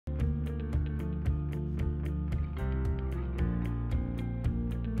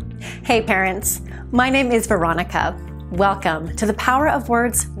Hey parents, my name is Veronica. Welcome to the Power of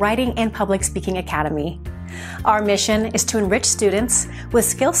Words Writing and Public Speaking Academy. Our mission is to enrich students with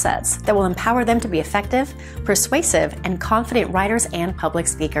skill sets that will empower them to be effective, persuasive, and confident writers and public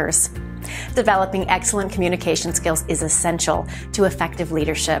speakers. Developing excellent communication skills is essential to effective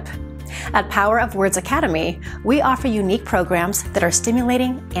leadership. At Power of Words Academy, we offer unique programs that are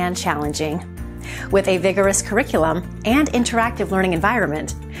stimulating and challenging. With a vigorous curriculum and interactive learning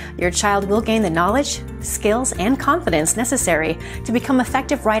environment, your child will gain the knowledge, skills, and confidence necessary to become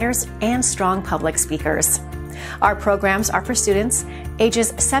effective writers and strong public speakers. Our programs are for students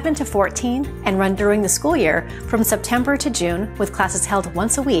ages 7 to 14 and run during the school year from September to June, with classes held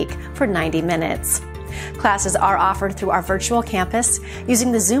once a week for 90 minutes. Classes are offered through our virtual campus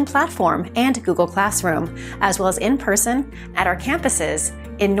using the Zoom platform and Google Classroom, as well as in person at our campuses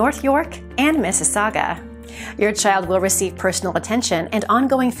in North York and Mississauga. Your child will receive personal attention and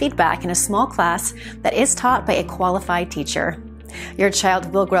ongoing feedback in a small class that is taught by a qualified teacher. Your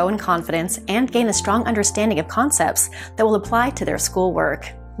child will grow in confidence and gain a strong understanding of concepts that will apply to their schoolwork.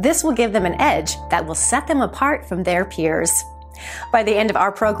 This will give them an edge that will set them apart from their peers. By the end of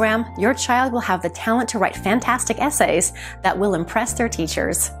our program, your child will have the talent to write fantastic essays that will impress their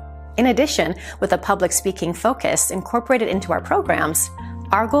teachers. In addition, with a public speaking focus incorporated into our programs,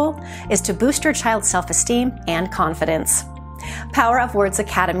 our goal is to boost your child's self-esteem and confidence. Power of Words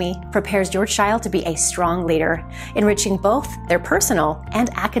Academy prepares your child to be a strong leader, enriching both their personal and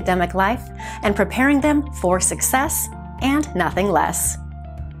academic life and preparing them for success and nothing less.